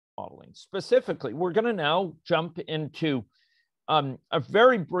modeling. Specifically, we're going to now jump into a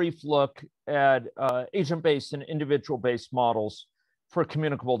very brief look at agent-based and individual-based models for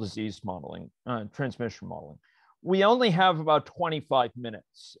communicable disease modeling, transmission modeling. We only have about 25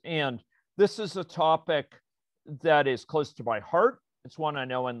 minutes, and this is a topic that is close to my heart. It's one I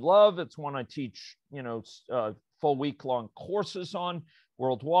know and love. It's one I teach, full week-long courses on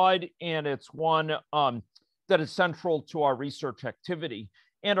worldwide, and it's one that is central to our research activity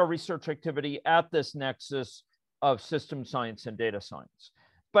and our research activity at this nexus of system science and data science.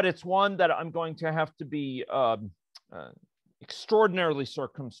 But it's one that I'm going to have to be extraordinarily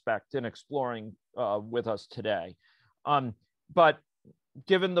circumspect in exploring with us today. But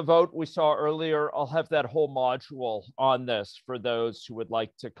given the vote we saw earlier, I'll have that whole module on this for those who would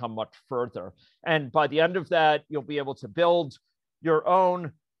like to come much further. And by the end of that, you'll be able to build your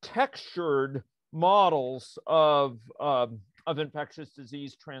own textured models of infectious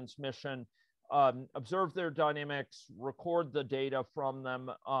disease transmission, observe their dynamics, record the data from them,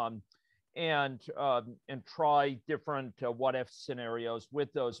 and try different what-if scenarios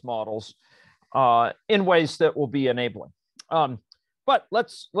with those models in ways that will be enabling. But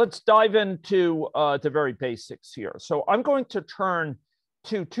let's dive into the very basics here. So I'm going to turn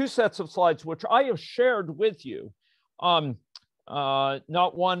to two sets of slides, which I have shared with you,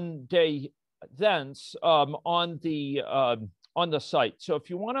 not one day thence, on the site. So if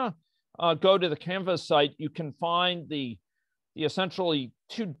you want to go to the Canvas site, you can find the essentially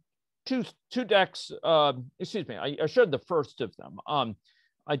two decks. Excuse me, I showed the first of them.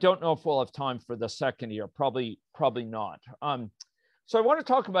 I don't know if we'll have time for the second here. Probably not. So I want to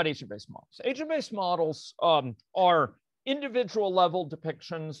talk about agent-based models. Agent-based models are individual level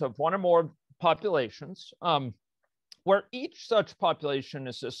depictions of one or more populations, where each such population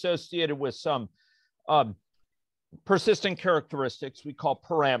is associated with some persistent characteristics we call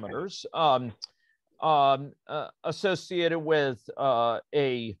parameters, associated with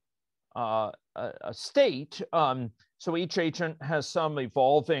a state. So each agent has some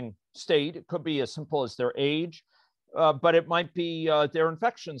evolving state. It could be as simple as their age, but it might be their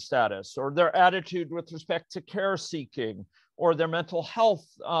infection status or their attitude with respect to care seeking or their mental health,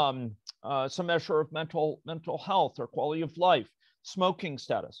 some measure of mental health or quality of life, smoking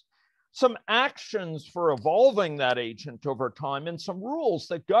status, some actions for evolving that agent over time, and some rules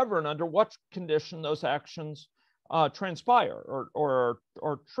that govern under what condition those actions transpire or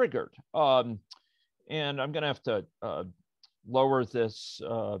triggered. And I'm going to have to lower this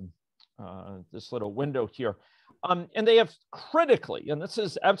this little window here. And they have critically, and this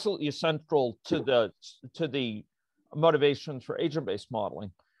is absolutely essential to the motivations for agent-based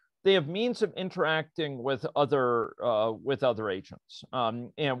modeling, they have means of interacting with other agents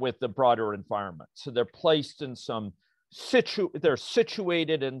and with the broader environment. So they're placed in some they're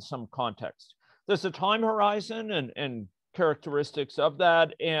situated in some context. There's a time horizon and characteristics of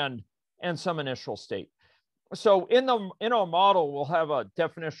that and some initial state. So in our model, we'll have a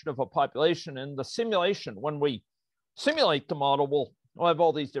definition of a population. In the simulation, when we simulate the model, we'll have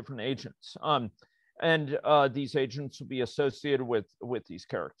all these different agents. And these agents will be associated with these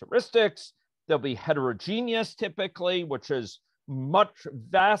characteristics. They'll be heterogeneous typically, which is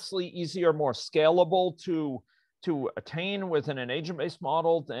vastly easier, more scalable to attain within an agent-based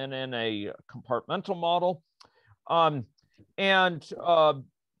model than in a compartmental model.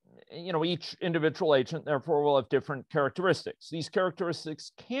 Each individual agent, therefore, will have different characteristics. These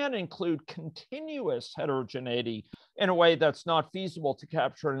characteristics can include continuous heterogeneity in a way that's not feasible to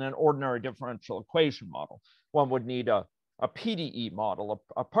capture in an ordinary differential equation model. One would need a PDE model,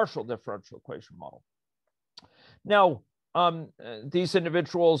 a partial differential equation model. Now, these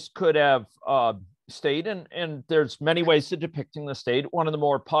individuals could have state, and there's many ways of depicting the state. One of the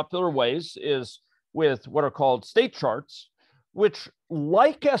more popular ways is with what are called state charts, which,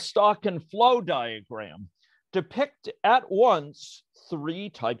 like a stock and flow diagram, depict at once three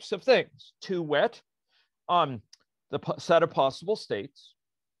types of things. To wit, the set of possible states.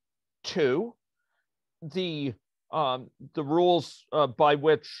 Two, the rules by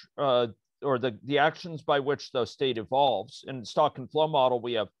which, or the actions by which the state evolves. In the stock and flow model,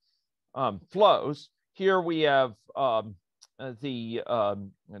 we have flows. Here we have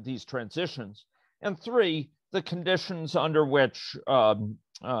these transitions. And three, the conditions under which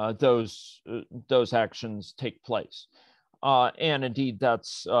those actions take place. And indeed,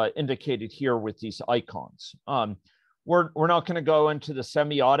 that's indicated here with these icons. We're not going to go into the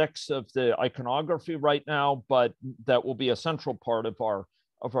semiotics of the iconography right now, but that will be a central part of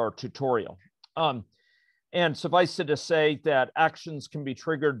our tutorial. And suffice it to say that actions can be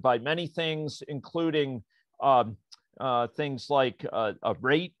triggered by many things, including things like a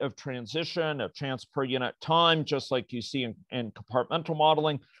rate of transition, a chance per unit time, just like you see in compartmental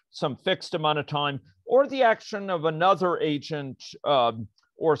modeling, some fixed amount of time, or the action of another agent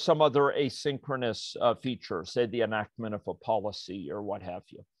or some other asynchronous feature, say the enactment of a policy or what have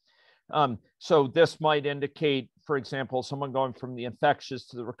you. So this might indicate, for example, someone going from the infectious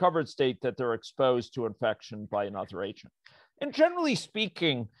to the recovered state, that they're exposed to infection by another agent. And generally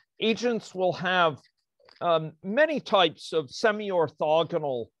speaking, agents will have many types of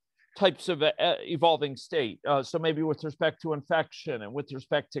semi-orthogonal types of evolving state. So maybe with respect to infection and with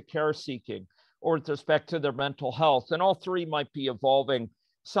respect to care seeking or with respect to their mental health. And all three might be evolving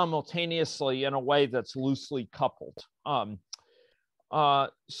simultaneously in a way that's loosely coupled.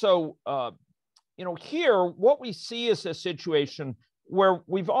 Here, what we see is a situation where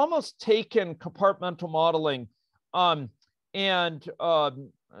we've almost taken compartmental modeling and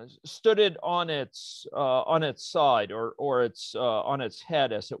stood it on its side or its on its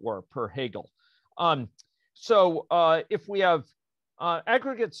head, as it were, per Hegel. If we have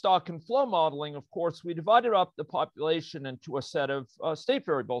aggregate stock and flow modeling, of course, we divided up the population into a set of state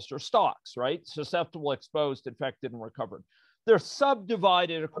variables or stocks, right? Susceptible, exposed, infected, and recovered. They're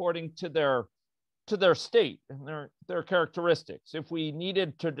subdivided according to their state and their characteristics. If we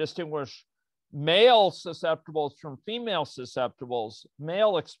needed to distinguish male susceptibles from female susceptibles,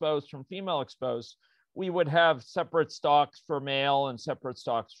 male exposed from female exposed, we would have separate stocks for male and separate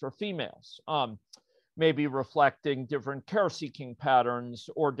stocks for females, maybe reflecting different care-seeking patterns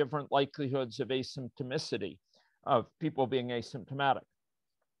or different likelihoods of asymptomicity, of people being asymptomatic.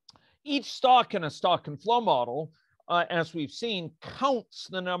 Each stock in a stock and flow model, as we've seen, counts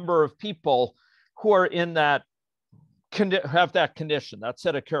the number of people who are in that have that condition, that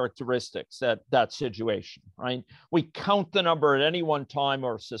set of characteristics, that situation, right? We count the number at any one time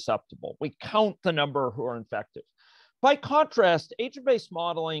or susceptible. We count the number who are infected. By contrast, agent-based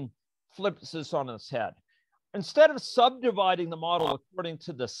modeling flips this on its head. Instead of subdividing the model according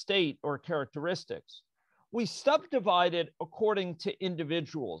to the state or characteristics, we subdivide it according to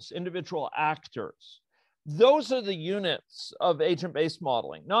individuals, individual actors. Those are the units of agent-based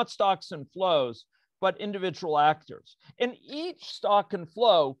modeling, not stocks and flows, but individual actors. And each stock and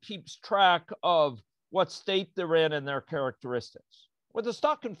flow keeps track of what state they're in and their characteristics. With the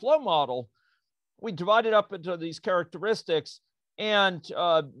stock and flow model, we divide it up into these characteristics, and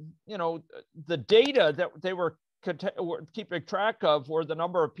the data that they were keeping track of were the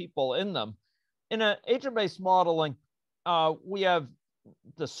number of people in them. In an agent-based modeling, we have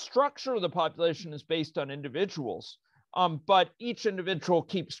the structure of the population is based on individuals, but each individual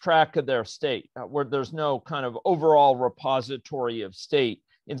keeps track of their state, where there's no kind of overall repository of state.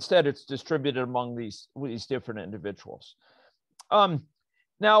 Instead, it's distributed among these different individuals.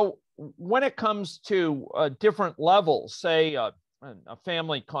 Now, when it comes to different levels, say a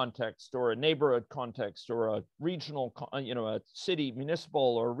family context or a neighborhood context or a regional, a city,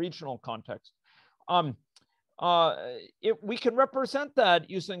 municipal or regional context, we can represent that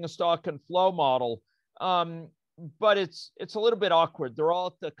using a stock and flow model, but it's a little bit awkward. They're all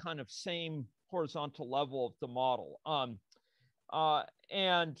at the kind of same horizontal level of the model.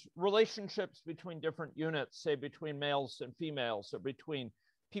 And relationships between different units, say between males and females or between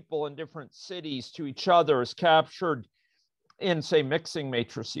people in different cities to each other, is captured in, say, mixing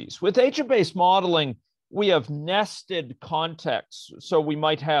matrices. With agent-based modeling, we have nested contexts. So we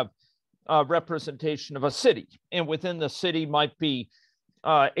might have a representation of a city, and within the city might be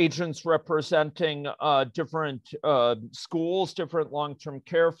agents representing different schools, different long-term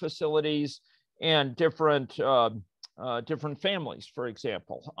care facilities, and different families, for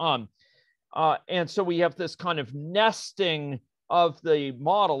example. And so we have this kind of nesting of the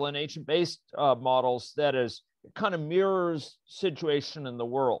model in agent-based models that is kind of mirrors situation in the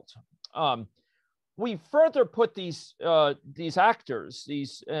world. We further put these actors,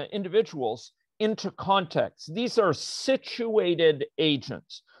 these individuals, into context. These are situated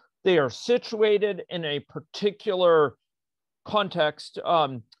agents. They are situated in a particular context,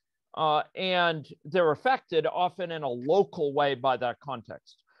 and they're affected often in a local way by that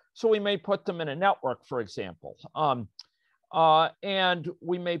context. So we may put them in a network, for example, and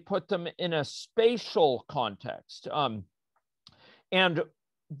we may put them in a spatial context. And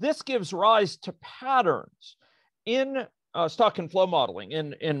this gives rise to patterns in stock and flow modeling,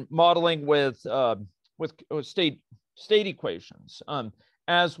 in modeling with state equations,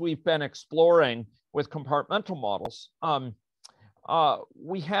 as we've been exploring with compartmental models.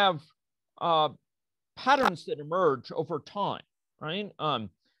 We have patterns that emerge over time, right?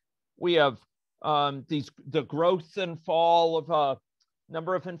 We have the growth and fall of a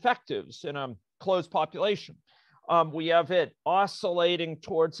number of infectives in a closed population. We have it oscillating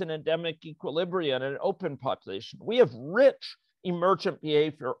towards an endemic equilibrium in an open population. We have rich emergent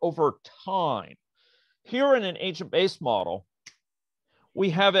behavior over time. Here in an agent-based model, we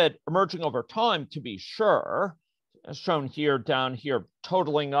have it emerging over time, to be sure, as shown here, down here,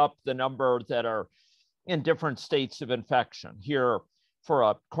 totaling up the number that are in different states of infection. Here, for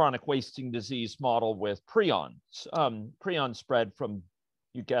a chronic wasting disease model with prions, prion spread from,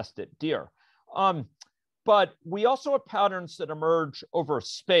 you guessed it, deer. But we also have patterns that emerge over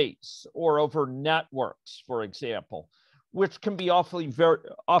space or over networks, for example, which can be often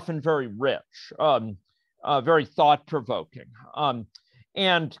very rich, very thought-provoking,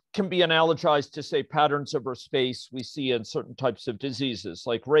 and can be analogized to, say, patterns over space we see in certain types of diseases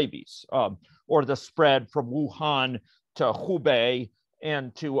like rabies, or the spread from Wuhan to Hubei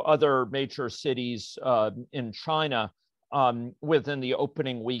and to other major cities in China within the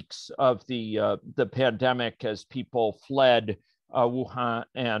opening weeks of the pandemic, as people fled Wuhan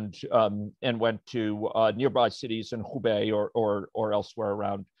and went to nearby cities in Hubei or elsewhere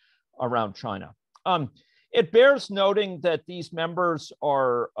around China. It bears noting that these members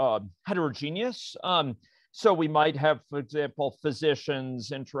are heterogeneous. So we might have, for example,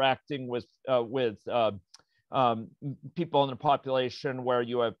 physicians interacting with people in the population, where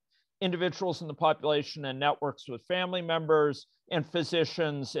you have individuals in the population and networks with family members, and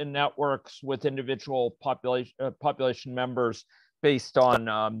physicians in networks with individual population members based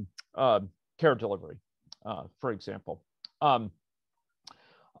on care delivery, for example.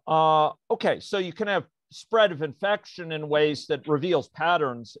 Okay, so you can have spread of infection in ways that reveals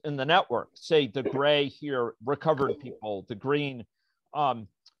patterns in the network. Say the gray here, recovered people, the green,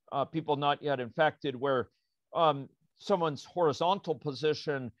 people not yet infected, where someone's horizontal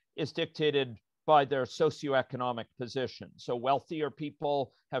position is dictated by their socioeconomic position. So wealthier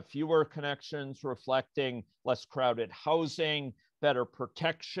people have fewer connections, reflecting less crowded housing, better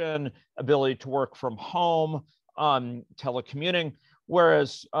protection, ability to work from home, telecommuting,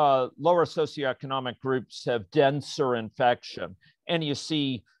 whereas lower socioeconomic groups have denser infection. And you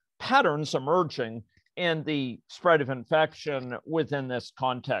see patterns emerging in the spread of infection within this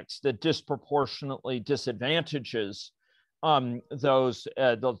context that disproportionately disadvantages those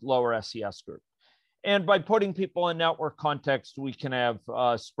lower SES group. And by putting people in network context, we can have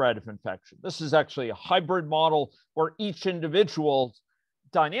spread of infection. This is actually a hybrid model where each individual's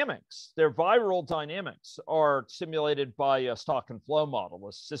dynamics, their viral dynamics, are simulated by a stock and flow model,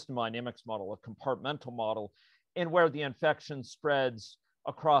 a system dynamics model, a compartmental model, and where the infection spreads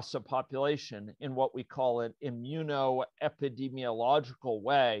across a population in what we call an immunoepidemiological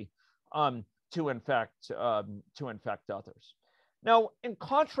way to infect others. Now, in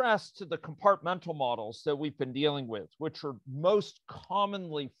contrast to the compartmental models that we've been dealing with, which are most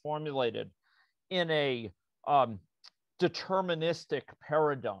commonly formulated in a deterministic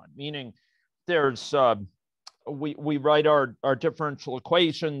paradigm, meaning there's we write our differential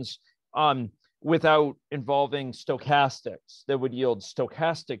equations without involving stochastics that would yield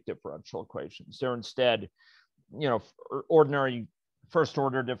stochastic differential equations. They're instead, ordinary first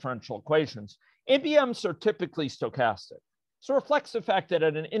order differential equations. ABMs are typically stochastic. So it reflects the fact that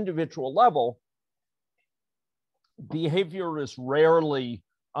at an individual level, behavior is rarely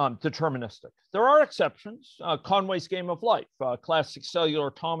deterministic. There are exceptions. Conway's game of life, classic cellular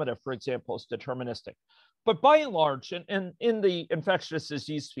automata, for example, is deterministic. But by and large, and in the infectious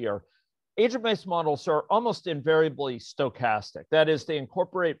disease sphere, agent-based models are almost invariably stochastic. That is, they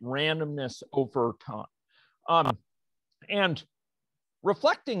incorporate randomness over time. And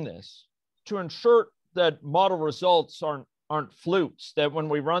reflecting this to ensure that model results aren't flukes, that when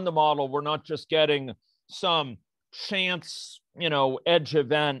we run the model, we're not just getting some chance, edge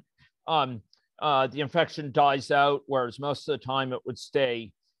event, the infection dies out, whereas most of the time it would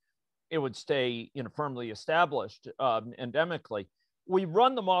stay firmly established endemically. We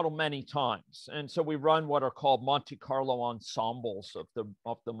run the model many times, and so we run what are called Monte Carlo ensembles of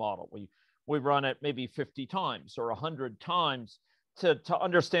the model. We run it maybe 50 times or 100 times to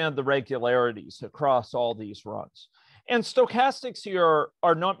understand the regularities across all these runs. And stochastics here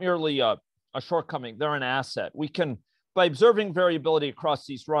are not merely a shortcoming, they're an asset. We can, by observing variability across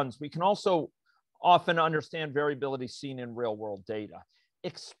these runs, we can also often understand variability seen in real world data,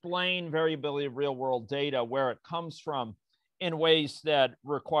 explain variability of real world data, where it comes from, in ways that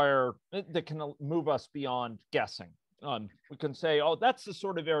can move us beyond guessing. We can say, oh, that's the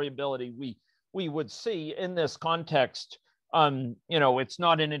sort of variability we would see in this context. It's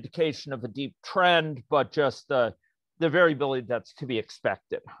not an indication of a deep trend, but just the variability that's to be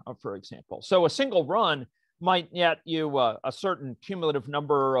expected, for example. So a single run might net you a certain cumulative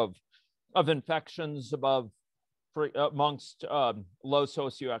number of infections above amongst low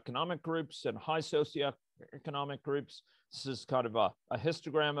socioeconomic groups and high socioeconomic groups. This is kind of a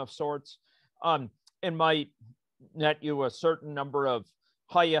histogram of sorts. It might net you a certain number of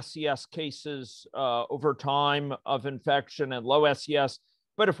high SES cases over time of infection and low SES.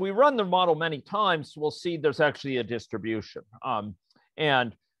 But if we run the model many times, we'll see there's actually a distribution.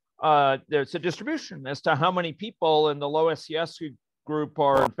 And there's a distribution as to how many people in the low SES group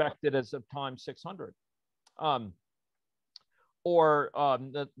are infected as of time 600. Or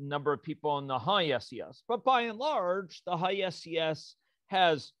the number of people in the high SES. But by and large, the high SES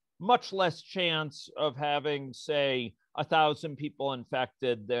has much less chance of having, say, 1,000 people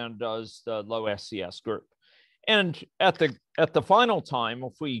infected than does the low SES group. And at the final time,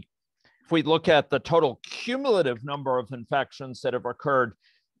 if we look at the total cumulative number of infections that have occurred,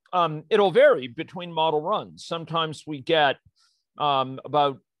 it'll vary between model runs. Sometimes we get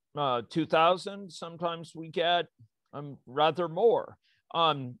about 2,000. Sometimes we get rather more.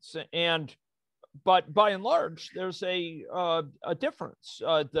 But by and large, there's a difference.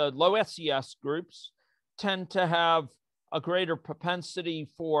 The low SES groups tend to have a greater propensity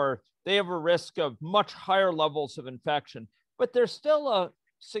they have a risk of much higher levels of infection, but there's still a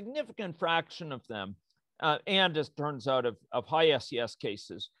significant fraction of them, and as it turns out, of high SES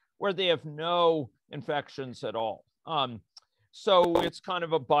cases where they have no infections at all. So it's kind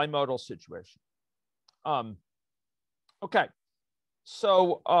of a bimodal situation. Okay,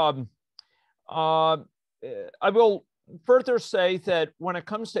 so I will further say that when it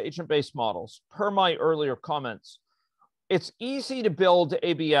comes to agent-based models, per my earlier comments, it's easy to build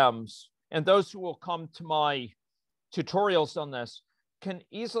ABMs, and those who will come to my tutorials on this can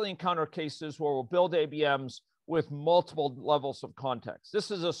easily encounter cases where we'll build ABMs with multiple levels of context. This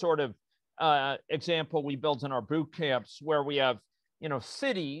is a sort of example we built in our boot camps where we have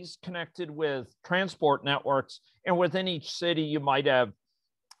cities connected with transport networks, and within each city you might have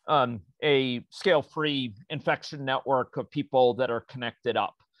a scale-free infection network of people that are connected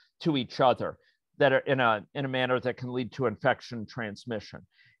up to each other that are in a manner that can lead to infection transmission.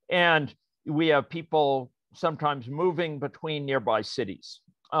 And we have people sometimes moving between nearby cities,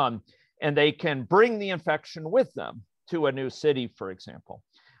 and they can bring the infection with them to a new city, for example.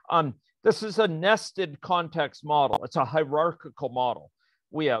 This is a nested context model. It's a hierarchical model.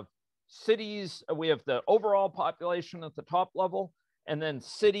 We have cities, we have the overall population at the top level, and then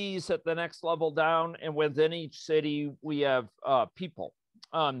cities at the next level down, and within each city, we have people.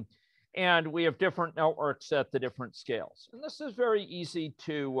 And we have different networks at the different scales. And this is very easy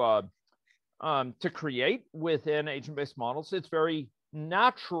to create within agent-based models. It's very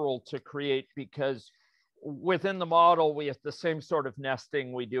natural to create because within the model, we have the same sort of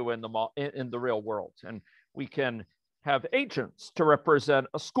nesting we do in the real world. And we can have agents to represent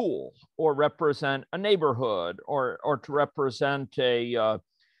a school or represent a neighborhood or to represent a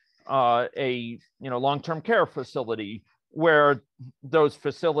long-term care facility where those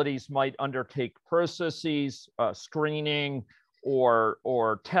facilities might undertake processes, screening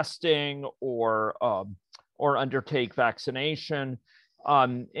or testing or undertake vaccination,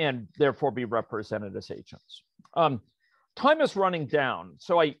 and therefore be represented as agents. Time is running down,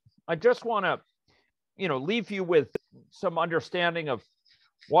 so I just want to leave you with some understanding of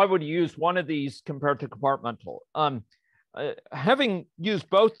why would you use one of these compared to compartmental. Having used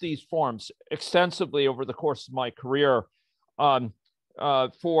both these forms extensively over the course of my career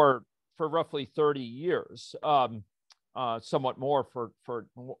for roughly 30 years, somewhat more for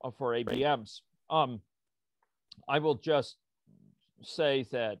ABMs, I will just say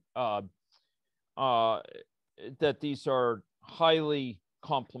that that these are highly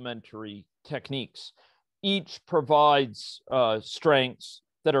complementary techniques. Each provides strengths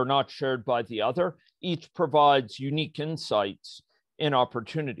that are not shared by the other. Each provides unique insights and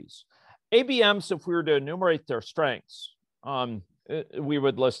opportunities. ABMs, if we were to enumerate their strengths, we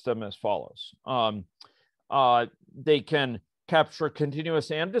would list them as follows. They can capture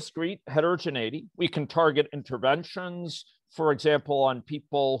continuous and discrete heterogeneity. We can target interventions, for example, on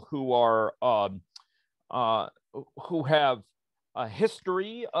people who are who have a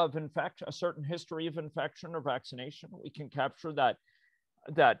history of infection, a certain history of infection or vaccination. We can capture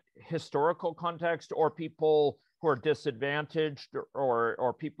that historical context, or people who are disadvantaged,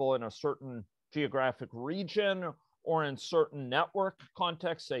 or people in a certain geographic region or in certain network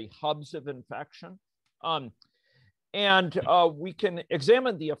contexts, say hubs of infection. And we can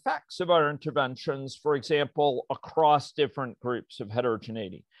examine the effects of our interventions, for example, across different groups of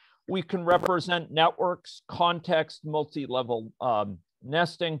heterogeneity. We can represent networks, context, multi-level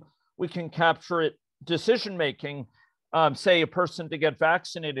nesting. We can capture it, decision-making, say a person to get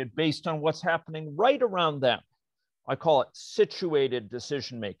vaccinated based on what's happening right around them, I call it situated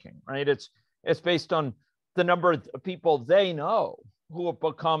decision-making, right? It's based on the number of people they know who have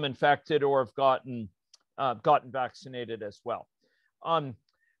become infected or have gotten vaccinated as well.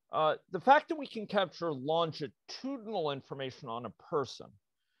 The fact that we can capture longitudinal information on a person,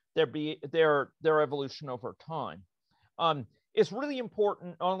 their evolution over time, is really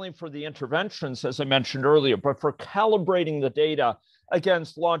important not only for the interventions, as I mentioned earlier, but for calibrating the data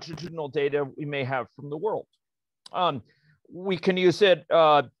against longitudinal data we may have from the world. We can use it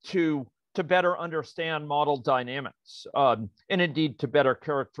to better understand model dynamics, and indeed to better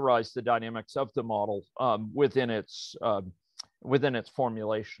characterize the dynamics of the model within its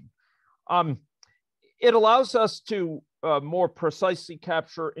formulation. It allows us to more precisely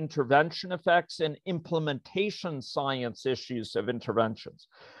capture intervention effects and implementation science issues of interventions.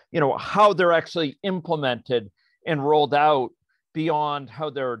 How they're actually implemented and rolled out beyond how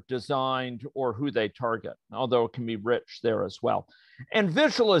they're designed or who they target, although it can be rich there as well. And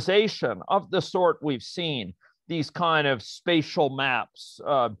visualization of the sort we've seen, these kind of spatial maps,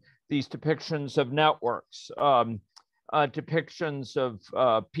 these depictions of networks, depictions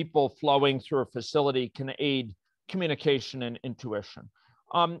of people flowing through a facility can aid communication and intuition.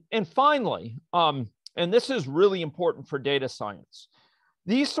 And finally, and this is really important for data science,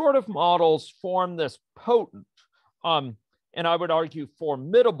 these sort of models form this potent, and I would argue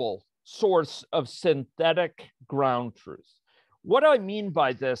formidable source of synthetic ground truth. What I mean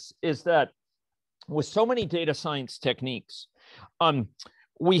by this is that with so many data science techniques,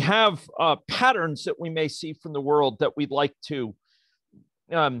 we have patterns that we may see from the world that we'd like to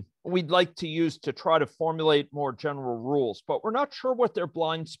use to try to formulate more general rules, but we're not sure what their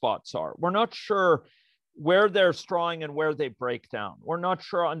blind spots are. We're not sure where they're strong and where they break down. We're not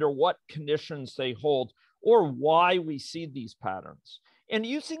sure under what conditions they hold or why we see these patterns. And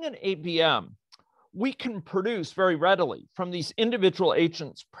using an ABM, we can produce very readily from these individual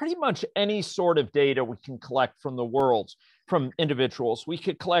agents pretty much any sort of data we can collect from the world, from individuals. We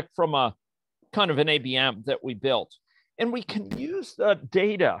could collect from a kind of an ABM that we built. And we can use the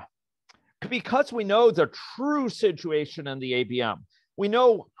data because we know the true situation in the ABM. We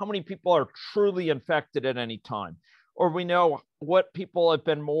know how many people are truly infected at any time, or we know what people have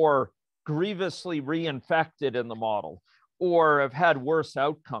been more grievously reinfected in the model or have had worse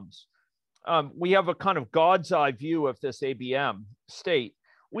outcomes. We have a kind of God's eye view of this ABM state.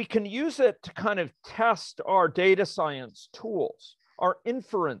 We can use it to kind of test our data science tools, our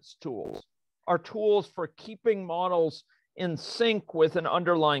inference tools, our tools for keeping models in sync with an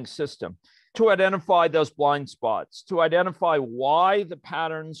underlying system, to identify those blind spots, to identify why the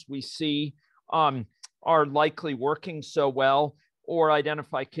patterns we see are likely working so well, or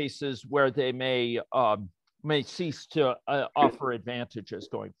identify cases where they may cease to offer advantages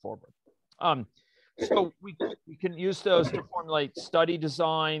going forward. So we can use those to formulate study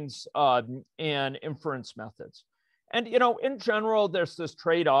designs and inference methods. And in general, there's this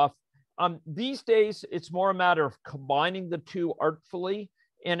trade-off. These days, it's more a matter of combining the two artfully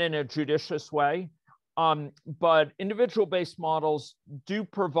and in a judicious way. But individual-based models do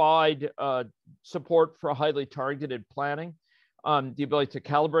provide support for highly targeted planning, the ability to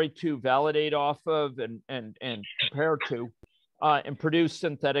calibrate to, validate off of, and compare to, and produce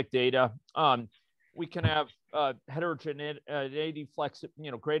synthetic data. We can have heterogeneity,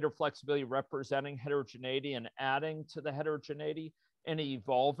 greater flexibility representing heterogeneity and adding to the heterogeneity and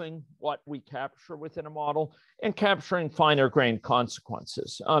evolving what we capture within a model and capturing finer grained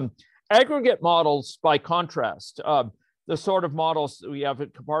consequences. Aggregate models, by contrast, the sort of models that we have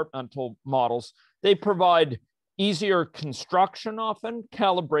at compartmental models, they provide easier construction often,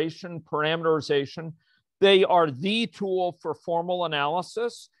 calibration, parameterization. They are the tool for formal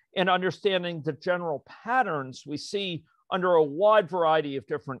analysis and understanding the general patterns we see under a wide variety of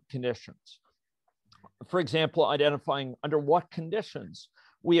different conditions. For example, identifying under what conditions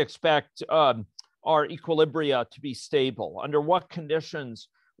we expect our equilibria to be stable, under what conditions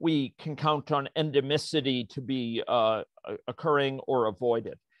we can count on endemicity to be occurring or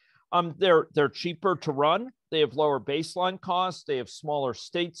avoided. They're cheaper to run. They have lower baseline costs. They have smaller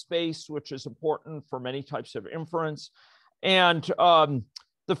state space, which is important for many types of inference. And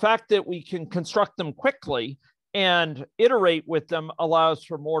the fact that we can construct them quickly and iterate with them allows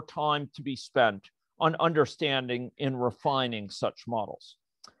for more time to be spent on understanding and refining such models.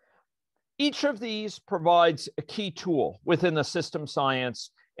 Each of these provides a key tool within the system science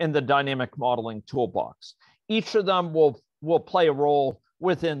and the dynamic modeling toolbox. Each of them will play a role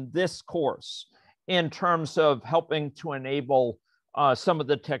within this course in terms of helping to enable some of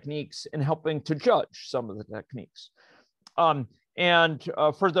the techniques and helping to judge some of the techniques. And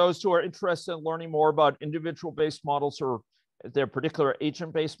for those who are interested in learning more about individual-based models or their particular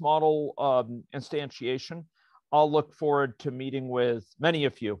agent-based model instantiation, I'll look forward to meeting with many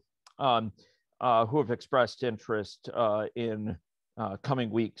of you who have expressed interest in coming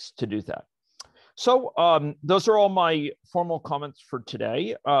weeks to do that. So those are all my formal comments for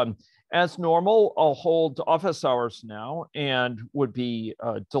today. As normal, I'll hold office hours now and would be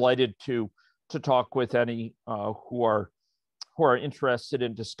delighted to talk with any who are interested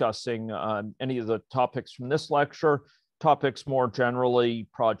in discussing any of the topics from this lecture, topics more generally,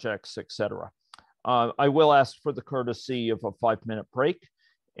 projects, etc. I will ask for the courtesy of a 5-minute break,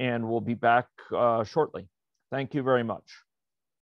 and we'll be back shortly. Thank you very much.